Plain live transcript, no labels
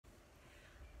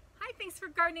thanks for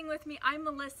gardening with me. I'm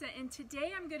Melissa, and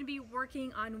today I'm going to be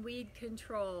working on weed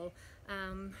control.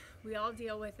 We all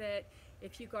deal with it.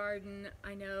 If you garden,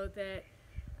 I know that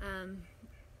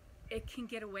it can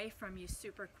get away from you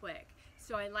super quick.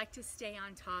 So I like to stay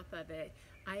on top of it.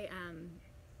 I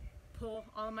pull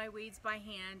all my weeds by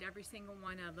hand, every single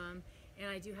one of them,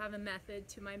 and I do have a method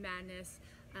to my madness.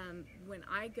 When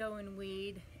I go and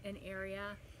weed an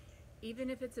area,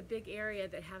 even if it's a big area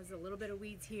that has a little bit of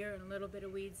weeds here and a little bit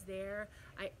of weeds there,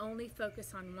 I only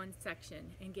focus on one section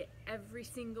and get every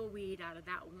single weed out of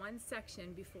that one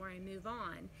section before I move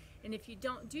on. And if you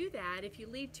don't do that, if you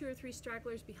leave 2 or 3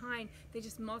 stragglers behind, they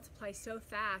just multiply so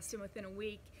fast, and within a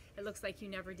week it looks like you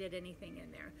never did anything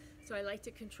in there. So I like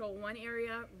to control one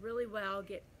area really well,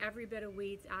 get every bit of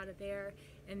weeds out of there,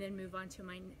 and then move on to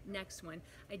my next one.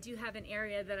 I do have an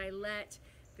area that I let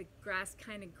the grass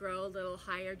kind of grow a little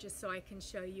higher just so I can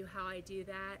show you how I do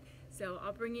that. So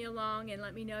I'll bring you along and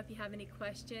let me know if you have any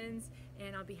questions,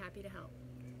 and I'll be happy to help.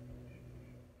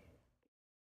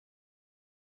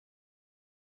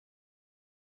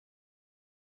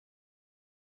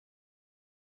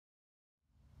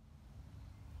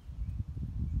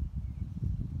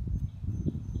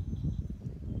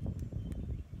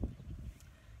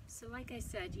 So like I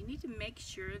said, you need to make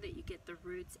sure that you get the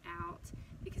roots out,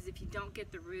 because if you don't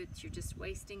get the roots, you're just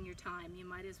wasting your time. You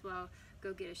might as well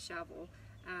go get a shovel.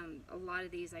 A lot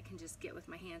of these I can just get with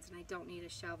my hands and I don't need a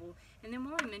shovel. And then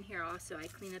while I'm in here also, I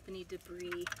clean up any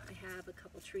debris. I have a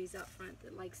couple trees out front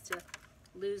that likes to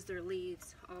lose their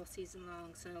leaves all season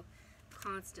long, so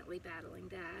constantly battling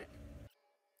that.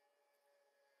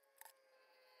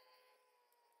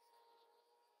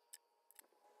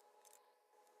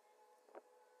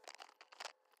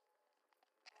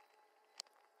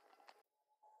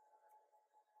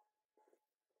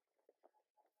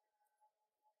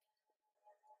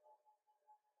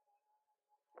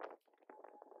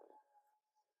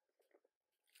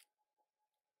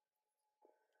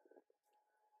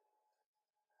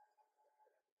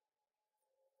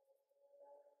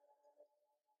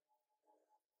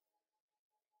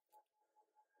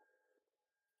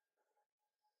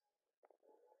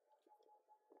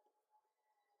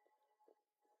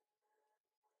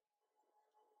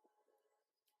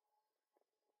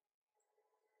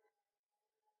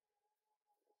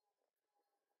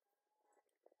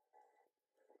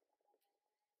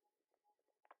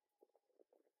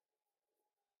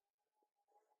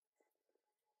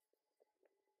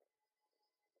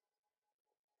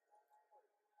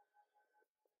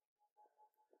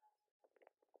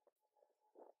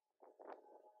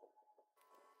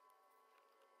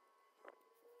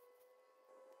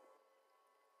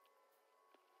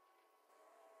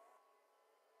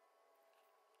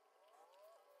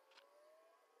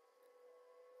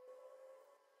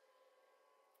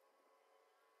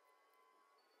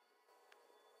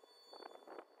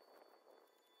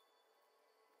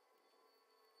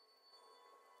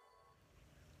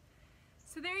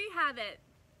 So there you have it.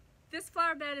 This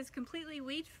flower bed is completely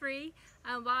weed free.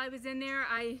 While I was in there,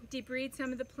 I debrided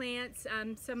some of the plants.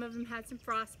 Some of them had some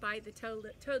frostbite, the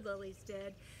toad lilies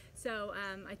did. So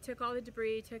I took all the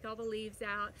debris, took all the leaves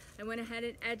out. I went ahead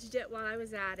and edged it while I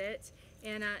was at it,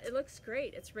 and it looks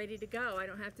great. It's ready to go. I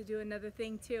don't have to do another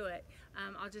thing to it.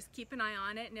 I'll just keep an eye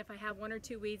on it, and if I have 1 or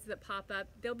 2 weeds that pop up,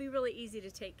 they'll be really easy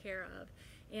to take care of.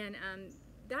 And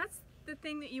that's the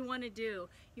thing that you want to do.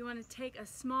 You want to take a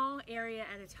small area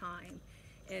at a time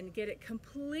and get it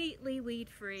completely weed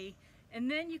free, and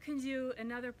then you can do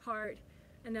another part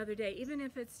another day. Even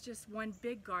if it's just one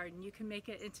big garden, you can make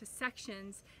it into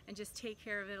sections and just take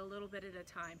care of it a little bit at a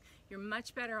time. You're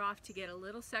much better off to get a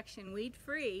little section weed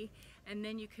free, and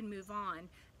then you can move on,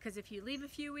 because if you leave a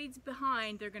few weeds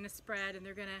behind, they're going to spread, and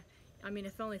they're going to, I mean,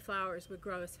 if only flowers would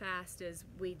grow as fast as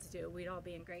weeds do, we'd all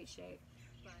be in great shape.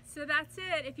 So that's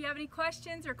it. If you have any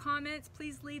questions or comments,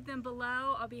 please leave them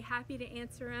below. I'll be happy to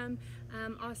answer them.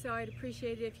 Also, I'd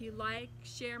appreciate it if you like,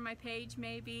 share my page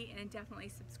maybe, and definitely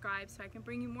subscribe so I can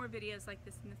bring you more videos like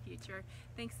this in the future.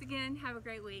 Thanks again. Have a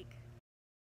great week.